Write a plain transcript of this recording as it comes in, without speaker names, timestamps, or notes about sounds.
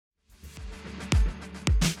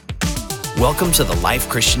Welcome to the Life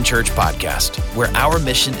Christian Church podcast, where our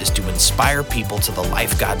mission is to inspire people to the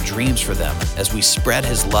life God dreams for them as we spread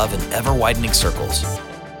His love in ever-widening circles.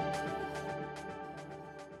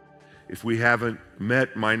 If we haven't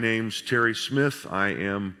met, my name's Terry Smith. I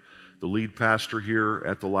am the lead pastor here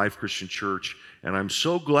at the Life Christian Church, and I'm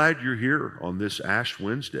so glad you're here on this Ash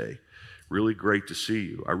Wednesday. Really great to see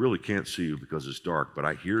you. I really can't see you because it's dark, but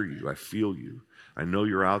I hear you, I feel you. I know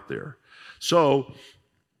you're out there. So,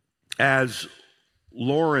 as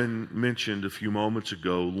Lauren mentioned a few moments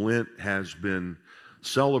ago, Lent has been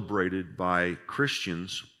celebrated by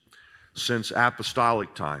Christians since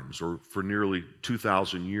apostolic times, or for nearly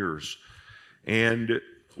 2,000 years. And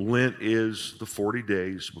Lent is the 40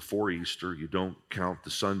 days before Easter. You don't count the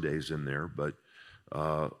Sundays in there, but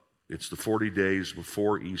it's the 40 days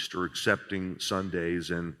before Easter, excepting Sundays,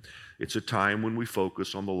 and it's a time when we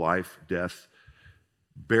focus on the life, death,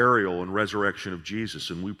 burial, and resurrection of Jesus,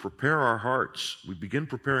 and we prepare our hearts. We begin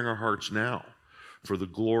preparing our hearts now for the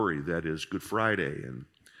glory that is Good Friday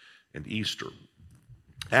and Easter.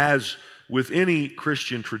 As with any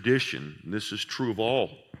Christian tradition, and this is true of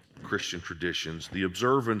all Christian traditions, the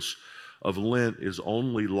observance of Lent is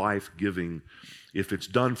only life-giving if it's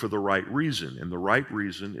done for the right reason, and the right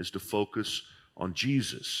reason is to focus on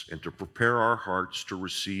Jesus and to prepare our hearts to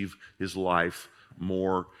receive His life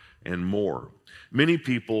more and more. Many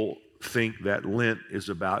people think that Lent is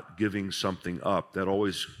about giving something up. That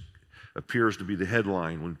always appears to be the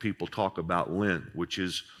headline when people talk about Lent, which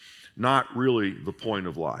is not really the point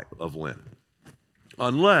of Lent.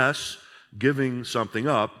 Unless giving something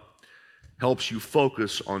up helps you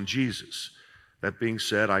focus on Jesus. That being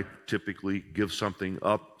said, I typically give something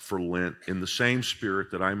up for Lent in the same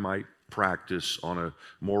spirit that I might practice on a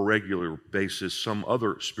more regular basis some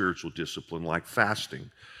other spiritual discipline like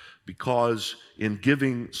fasting. Because in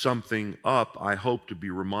giving something up, I hope to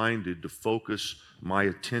be reminded to focus my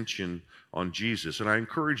attention on Jesus. And I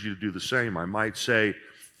encourage you to do the same. I might say,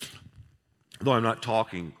 though I'm not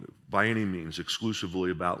talking by any means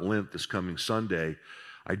exclusively about Lent this coming Sunday,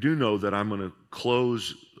 I do know that I'm going to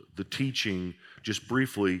close the teaching just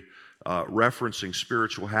briefly referencing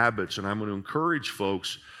spiritual habits, and I'm going to encourage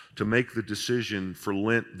folks to make the decision for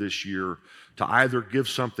Lent this year to either give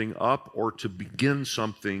something up or to begin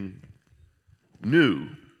something new.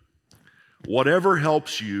 Whatever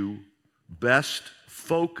helps you best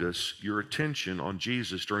focus your attention on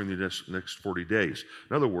Jesus during the next 40 days.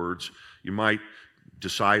 In other words, you might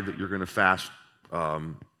decide that you're going to fast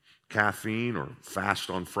caffeine or fast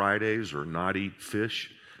on Fridays or not eat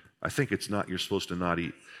fish. I think it's not, you're supposed to not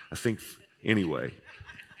eat. Anyway,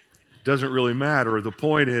 doesn't really matter. The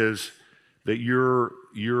point is that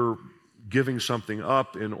you're giving something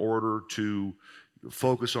up in order to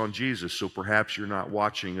focus on Jesus. So perhaps you're not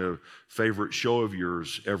watching a favorite show of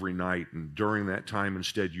yours every night, and during that time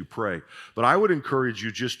instead you pray. But I would encourage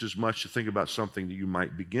you just as much to think about something that you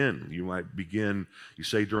might begin. You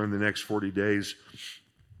say during the next 40 days,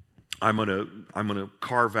 I'm gonna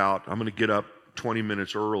get up 20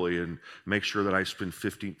 minutes early and make sure that I spend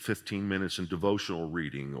 15 minutes in devotional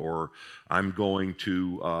reading, or I'm going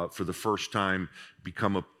to, for the first time,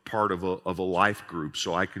 become a part of a life group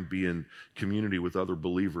so I can be in community with other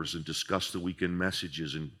believers and discuss the weekend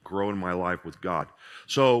messages and grow in my life with God.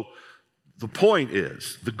 So the point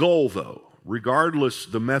is, the goal though, regardless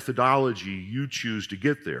the methodology you choose to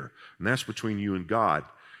get there, and that's between you and God,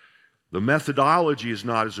 the methodology is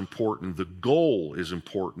not as important. The goal is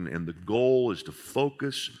important, and the goal is to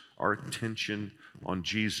focus our attention on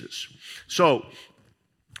Jesus. So,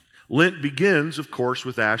 Lent begins, of course,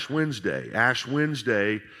 with Ash Wednesday. Ash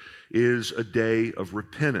Wednesday is a day of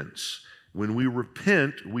repentance. When we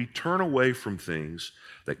repent, we turn away from things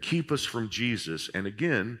that keep us from Jesus, and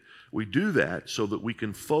again, we do that so that we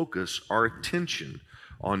can focus our attention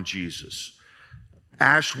on Jesus.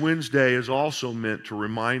 Ash Wednesday is also meant to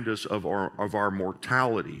remind us of our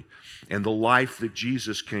mortality and the life that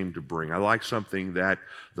Jesus came to bring. I like something that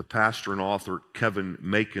the pastor and author Kevin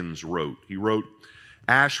Makins wrote. He wrote,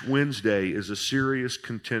 "Ash Wednesday is a serious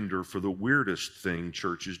contender for the weirdest thing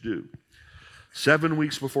churches do. 7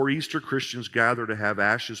 weeks before Easter, Christians gather to have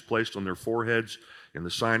ashes placed on their foreheads in the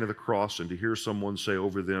sign of the cross and to hear someone say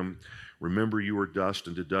over them, 'Remember you are dust,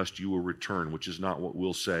 and to dust you will return,' which is not what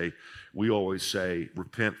we'll say. We always say,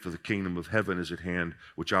 'Repent, for the kingdom of heaven is at hand,'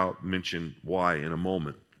 which I'll mention why in a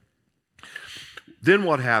moment. Then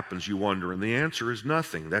what happens, you wonder? And the answer is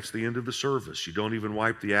nothing. That's the end of the service. You don't even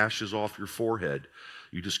wipe the ashes off your forehead.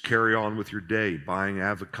 You just carry on with your day, buying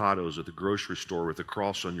avocados at the grocery store with a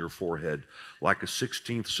cross on your forehead, like a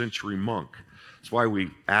 16th century monk. That's why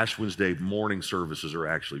Ash Wednesday morning services are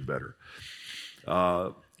actually better.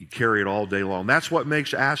 You carry it all day long. That's what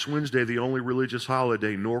makes Ash Wednesday the only religious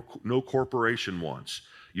holiday no corporation wants.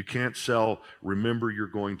 You can't sell "Remember You're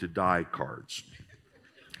Going to Die" cards.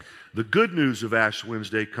 The good news of Ash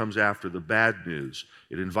Wednesday comes after the bad news.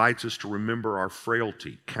 It invites us to remember our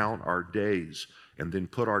frailty, count our days, and then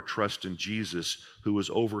put our trust in Jesus, who has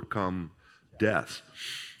overcome death.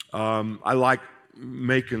 I like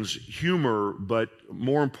Macon's humor, but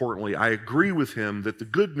more importantly, I agree with him that the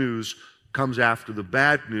good news comes after the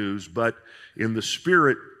bad news, but in the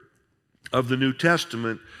spirit of the New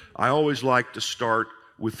Testament, I always like to start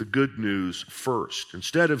with the good news first.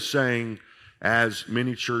 Instead of saying, as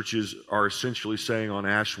many churches are essentially saying on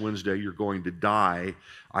Ash Wednesday, you're going to die,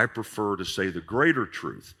 I prefer to say the greater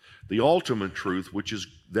truth, the ultimate truth, which is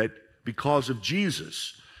that because of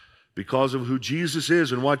Jesus, because of who Jesus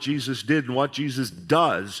is and what Jesus did and what Jesus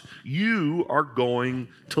does, you are going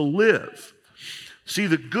to live. See,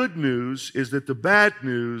 the good news is that the bad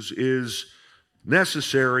news is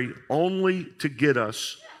necessary only to get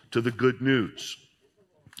us to the good news.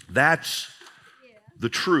 That's the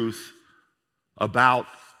truth about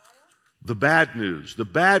the bad news. The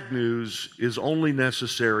bad news is only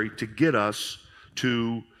necessary to get us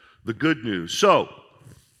to the good news. So,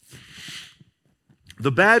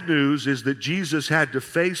 the bad news is that Jesus had to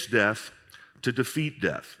face death to defeat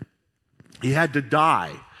death. He had to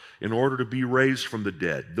die in order to be raised from the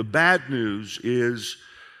dead. The bad news is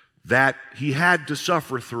that he had to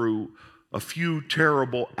suffer through a few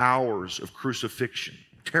terrible hours of crucifixion.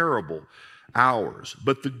 Terrible hours.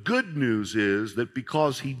 But the good news is that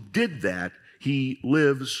because he did that, he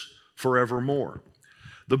lives forevermore.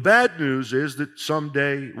 The bad news is that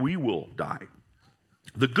someday we will die.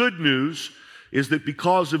 The good news is that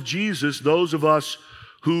because of Jesus, those of us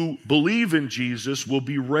who believe in Jesus will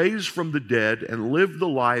be raised from the dead and live the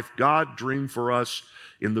life God dreamed for us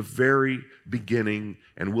in the very beginning,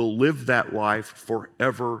 and will live that life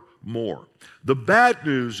forevermore. The bad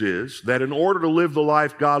news is that in order to live the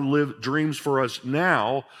life God dreams for us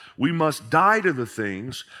now, we must die to the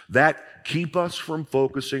things that keep us from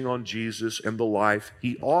focusing on Jesus and the life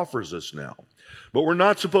he offers us now. But we're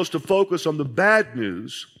not supposed to focus on the bad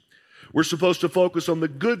news. We're supposed to focus on the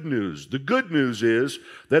good news. The good news is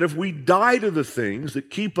that if we die to the things that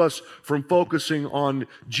keep us from focusing on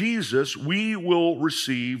Jesus, we will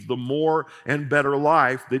receive the more and better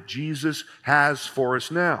life that Jesus has for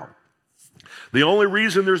us now. The only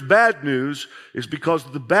reason there's bad news is because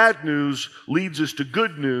the bad news leads us to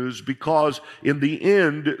good news, because in the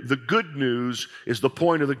end, the good news is the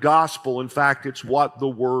point of the gospel. In fact, it's what the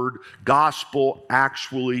word gospel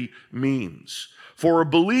actually means. For a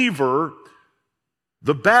believer,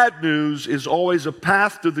 the bad news is always a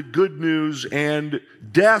path to the good news, and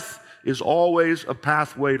death is always a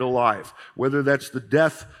pathway to life. Whether that's the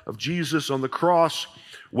death of Jesus on the cross,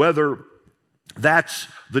 whether that's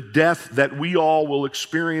the death that we all will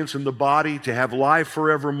experience in the body to have life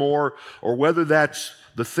forevermore, or whether that's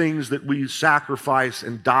the things that we sacrifice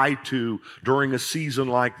and die to during a season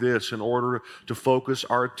like this in order to focus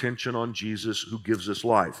our attention on Jesus who gives us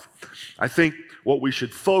life. I think what we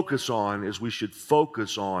should focus on is we should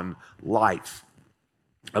focus on life.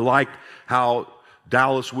 I like how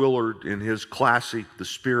Dallas Willard in his classic, The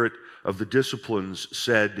Spirit of the Disciplines,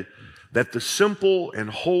 said that the simple and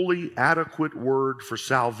wholly adequate word for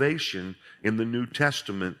salvation in the New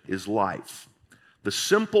Testament is life. The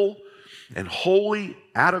simple and wholly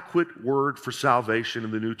adequate word for salvation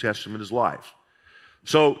in the New Testament is life.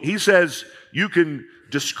 So he says you can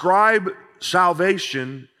describe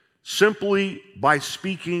salvation simply by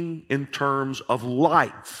speaking in terms of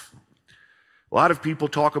life. A lot of people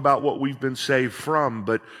talk about what we've been saved from,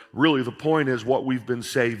 but really the point is what we've been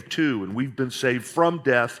saved to. And we've been saved from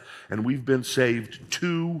death, and we've been saved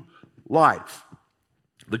to life.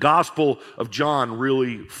 The Gospel of John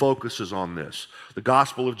really focuses on this. The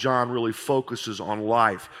Gospel of John really focuses on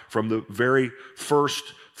life from the very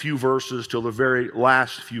first few verses till the very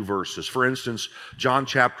last few verses. For instance, John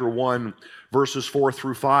chapter 1, verses 4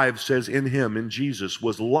 through 5 says, "In him, in Jesus,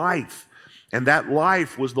 was life, and that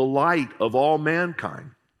life was the light of all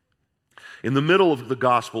mankind." In the middle of the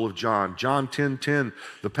Gospel of John, John 10:10,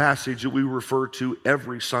 the passage that we refer to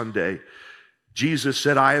every Sunday, Jesus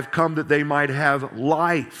said, "I have come that they might have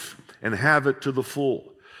life and have it to the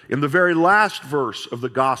full." In the very last verse of the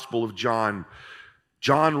Gospel of John,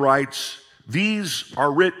 John writes, "These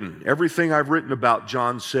are written," everything I've written about,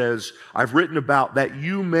 John says, "I've written about that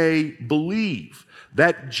you may believe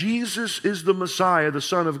that Jesus is the Messiah, the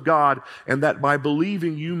Son of God, and that by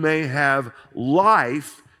believing you may have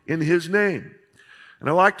life in his name." And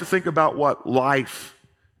I like to think about what life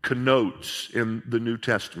connotes in the New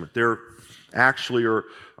Testament. There actually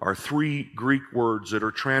are three Greek words that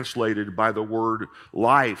are translated by the word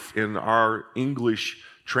life in our English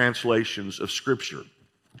translations of Scripture.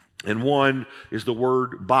 And one is the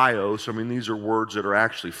word bios. I mean, these are words that are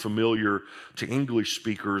actually familiar to English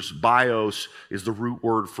speakers. Bios is the root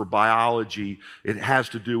word for biology. It has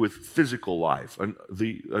to do with physical life.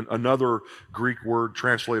 Another Greek word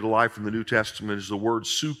translated life in the New Testament is the word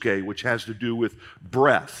suke, which has to do with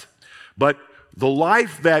breath. But the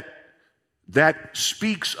life that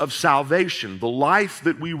speaks of salvation, the life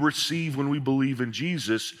that we receive when we believe in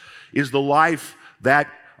Jesus, is the life that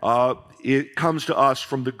it comes to us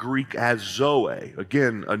from the Greek as Zoe.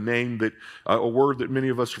 Again, a word that many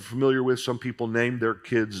of us are familiar with. Some people name their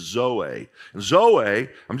kids Zoe. And Zoe,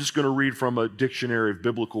 I'm just going to read from a dictionary of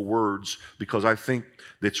biblical words because I think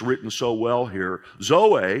it's written so well here.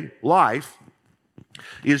 Zoe, life,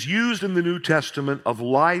 is used in the New Testament of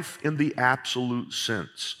life in the absolute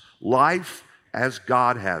sense. Life as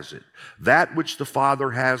God has it, that which the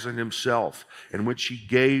Father has in himself, and which he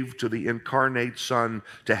gave to the incarnate Son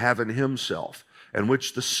to have in himself, and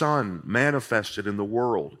which the Son manifested in the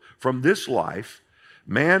world. From this life,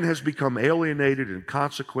 man has become alienated in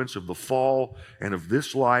consequence of the fall, and of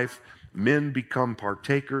this life, men become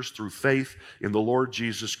partakers through faith in the Lord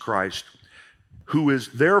Jesus Christ, who is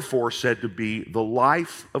therefore said to be the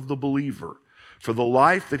life of the believer. For the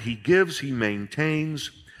life that he gives, he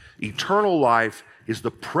maintains. Eternal life is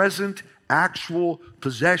the present actual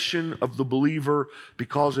possession of the believer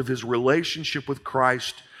because of his relationship with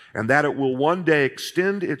Christ, and that it will one day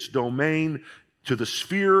extend its domain to the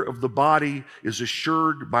sphere of the body is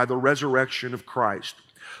assured by the resurrection of Christ.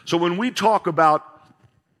 So when we talk about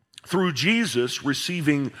through Jesus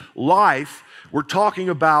receiving life, we're talking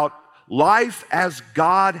about life as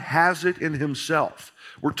God has it in himself.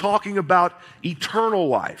 We're talking about eternal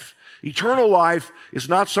life. Eternal life is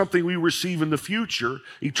not something we receive in the future.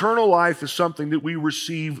 Eternal life is something that we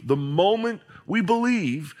receive the moment we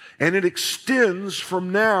believe, and it extends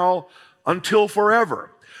from now until forever.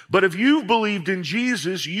 But if you've believed in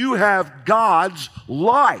Jesus, you have God's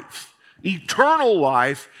life, eternal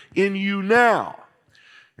life in you now.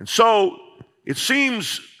 And so it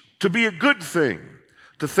seems to be a good thing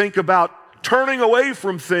to think about turning away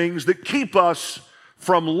from things that keep us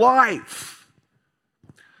from life,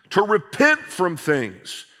 to repent from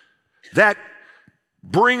things that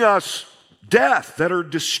bring us death, that are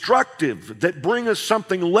destructive, that bring us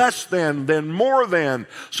something less than more than,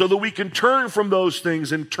 so that we can turn from those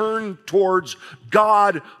things and turn towards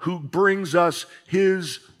God who brings us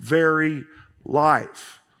his very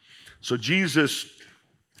life. So Jesus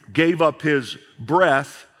gave up his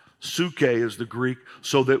breath, suke is the Greek,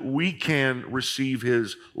 so that we can receive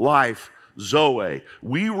his life, Zoe.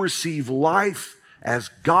 We receive life as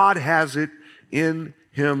God has it in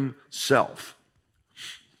himself.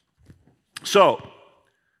 So,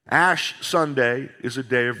 Ash Sunday is a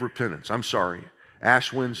day of repentance.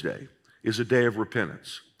 Ash Wednesday is a day of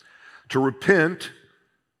repentance. To repent,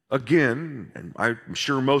 again, and I'm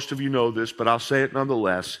sure most of you know this, but I'll say it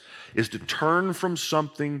nonetheless, is to turn from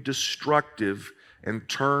something destructive and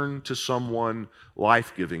turn to someone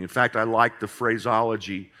life-giving. In fact, I like the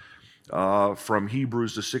phraseology from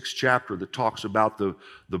Hebrews, the 6th chapter, that talks about the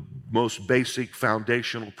most basic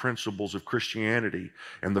foundational principles of Christianity.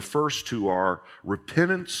 And the first two are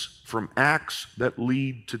repentance from acts that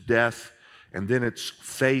lead to death, and then it's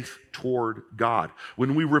faith toward God.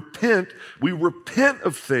 When we repent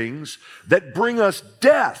of things that bring us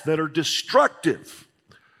death, that are destructive,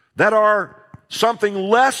 that are something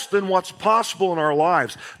less than what's possible in our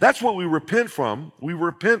lives. That's what we repent from. We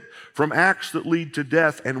repent from acts that lead to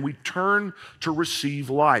death, and we turn to receive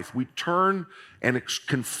life. We turn and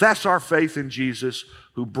confess our faith in Jesus,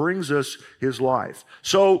 who brings us his life.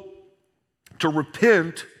 So, to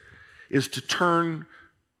repent is to turn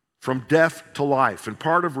from death to life. And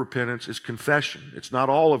part of repentance is confession. It's not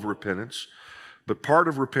all of repentance, but part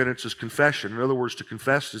of repentance is confession. In other words, to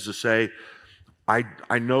confess is to say,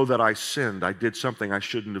 I know that I sinned. I did something I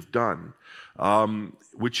shouldn't have done,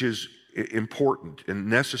 which is important and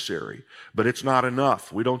necessary, but it's not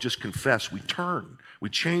enough. We don't just confess. We turn. We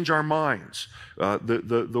change our minds.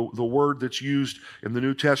 The word that's used in the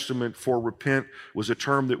New Testament for repent was a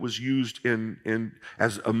term that was used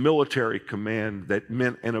as a military command that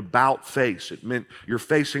meant an about face. It meant you're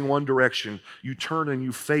facing one direction, you turn and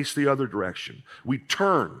you face the other direction. We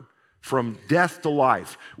turn from death to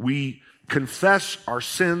life. We confess our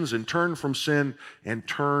sins and turn from sin and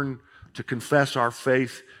turn to confess our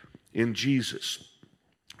faith in Jesus.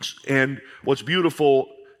 And what's beautiful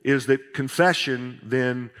is that confession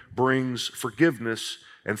then brings forgiveness,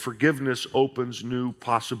 and forgiveness opens new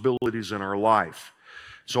possibilities in our life.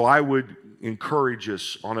 So I would encourage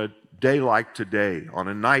us on a day like today, on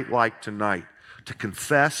a night like tonight, to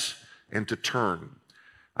confess and to turn.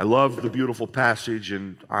 I love the beautiful passage,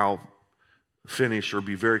 and I'll finish or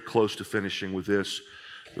be very close to finishing with this.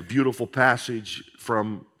 The beautiful passage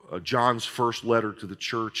from John's first letter to the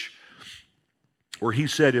church, where he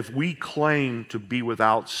said, if we claim to be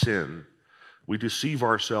without sin, we deceive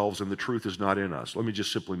ourselves and the truth is not in us. Let me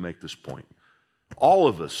just simply make this point. All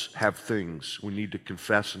of us have things we need to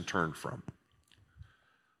confess and turn from.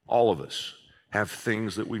 All of us have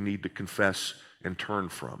things that we need to confess and turn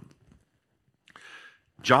from.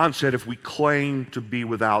 John said, if we claim to be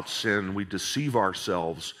without sin, we deceive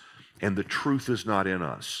ourselves and the truth is not in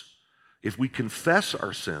us. If we confess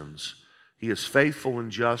our sins, he is faithful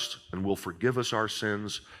and just and will forgive us our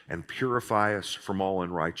sins and purify us from all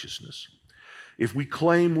unrighteousness. If we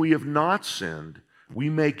claim we have not sinned, we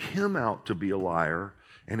make him out to be a liar,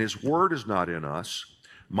 and his word is not in us.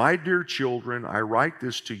 My dear children, I write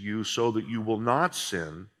this to you so that you will not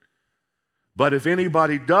sin. But if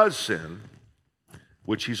anybody does sin,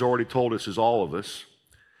 which he's already told us is all of us,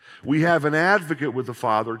 we have an advocate with the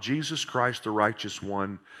Father, Jesus Christ, the righteous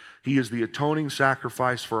one. He is the atoning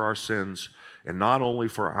sacrifice for our sins, and not only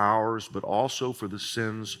for ours, but also for the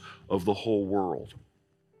sins of the whole world.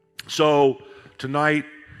 So tonight,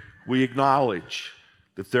 we acknowledge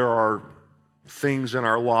that there are things in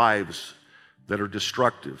our lives that are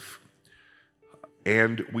destructive.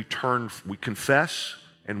 And we confess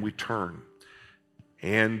and we turn.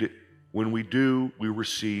 And when we do, we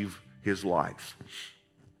receive his life.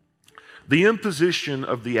 The imposition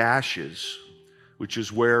of the ashes, which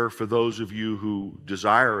is where, for those of you who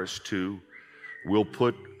desire us to, we'll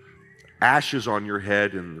put ashes on your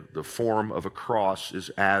head in the form of a cross, is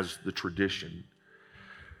as the tradition.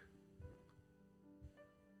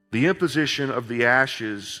 The imposition of the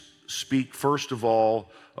ashes speak, first of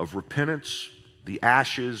all, of repentance. The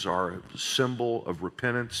ashes are a symbol of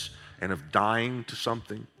repentance and of dying to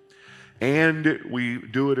something. And we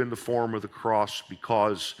do it in the form of the cross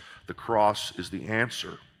because the cross is the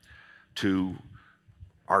answer to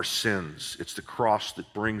our sins. It's the cross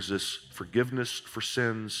that brings us forgiveness for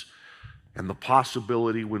sins and the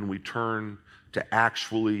possibility when we turn to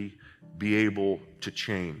actually be able to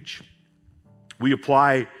change. We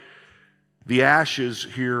apply the ashes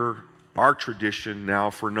here. Our tradition now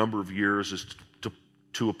for a number of years is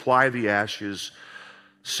to apply the ashes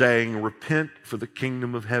saying, repent for the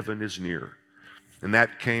kingdom of heaven is near. And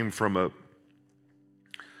that came from an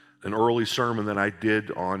early sermon that I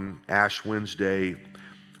did on Ash Wednesday,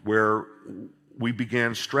 where we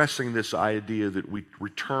began stressing this idea that we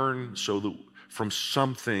return from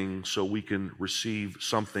something so we can receive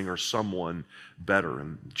something or someone better.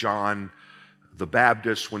 And John the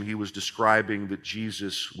Baptist, when he was describing that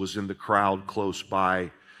Jesus was in the crowd close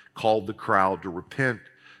by, called the crowd to repent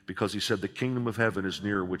because he said the kingdom of heaven is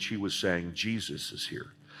near, which he was saying Jesus is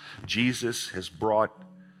here. Jesus has brought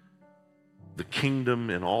the kingdom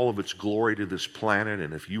and all of its glory to this planet,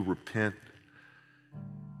 and if you repent,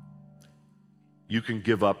 you can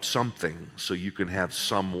give up something so you can have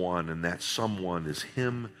someone, and that someone is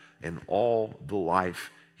him and all the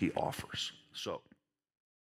life he offers. So